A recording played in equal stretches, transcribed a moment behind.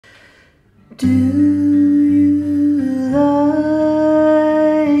Do you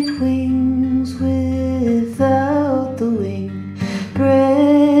like wings without the wing?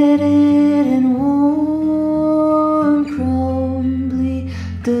 Breaded and warm, crumbly,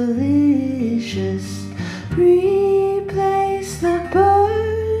 delicious. Replace the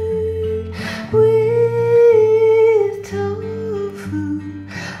bird with tofu.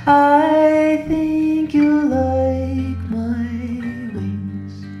 I think you'll like my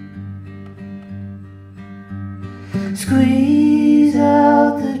wings. Squeeze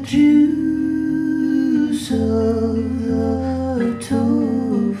out the juice of the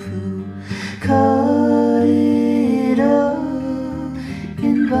tofu. Cut it up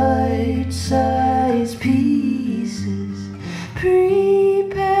in bite-sized pieces.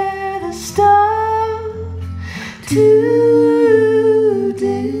 Prepare the stuff to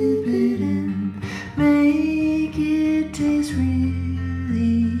dip it in. Make it taste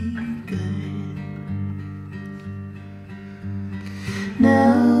really good.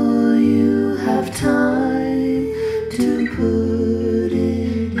 Now you have time to put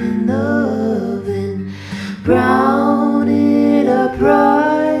it in the oven. Brown it up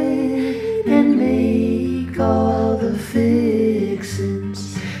right and make all the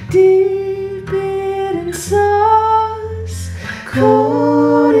fixins. Dip it in sauce,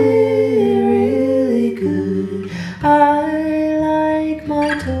 coat it really good. I like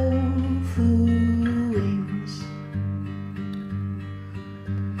my tofu wings.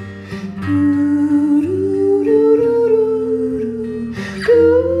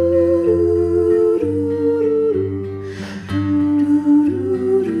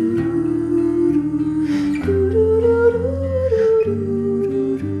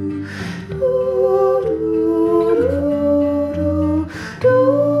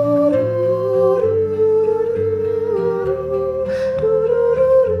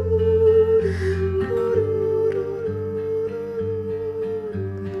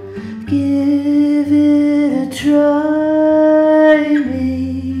 Give it a try,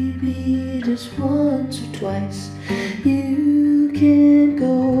 maybe just once or twice. You can't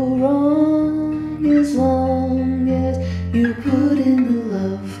go wrong as long as you put in the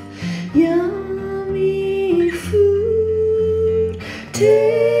love. Yummy food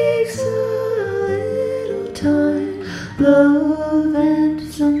takes a little time. Love and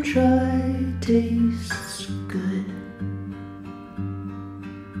some try tastes good.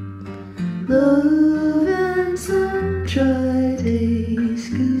 Love and some try tastes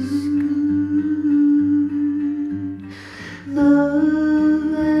good.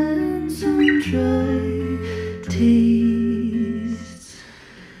 Love and some try tastes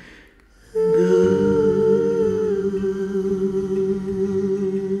good.